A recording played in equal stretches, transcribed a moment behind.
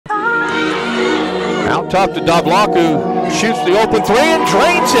top to 𝙂𝘼𝘈, shoots the open three and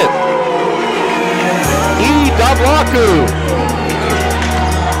drains it. 𝙂𝘼𝘈𝙀.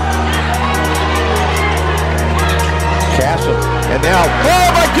 Castle, and now,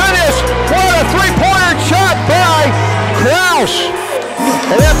 oh my goodness, what a three-pointer shot by Kraus.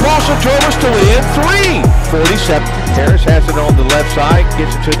 And that pulls the Drovers to win 3-47. Harris has it on the left side,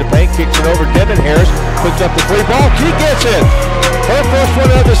 gets it to the paint, kicks it over. Devin Harris puts up the free ball. She gets it. Her first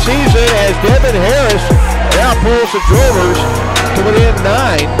one of the season as Devin Harris now pulls the Drovers to within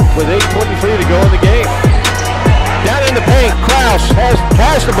 9 with 8:23 to go in the game. Down in the paint, Kraus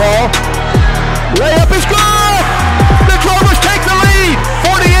has the ball. Layup is good. The Drovers take the lead,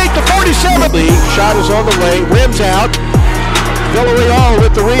 48-47. The shot is on the way, rims out. Villarreal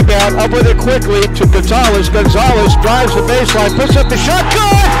with the rebound, up with it quickly to Gonzalez. Gonzalez drives the baseline, puts up the shot,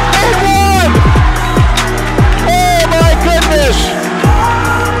 good, and one! Oh my goodness!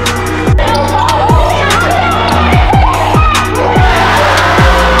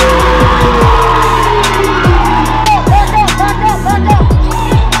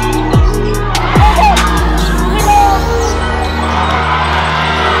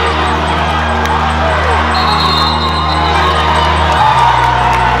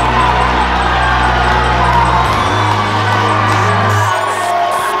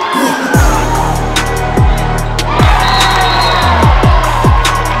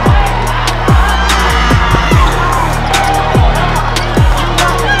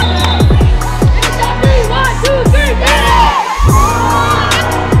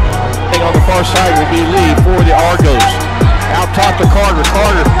 Side will be Lee for the Argos. Out top to Carter.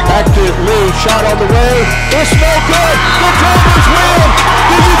 Carter back to Lee. Shot on the way. It's no good. The Drovers win.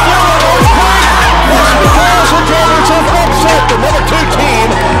 Do you feel it? Yes, because the Drovers have upset the number 2 team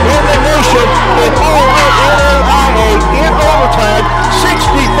in the nation in all of NAIA in overtime,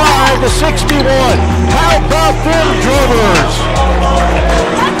 65-61. How about them Drovers?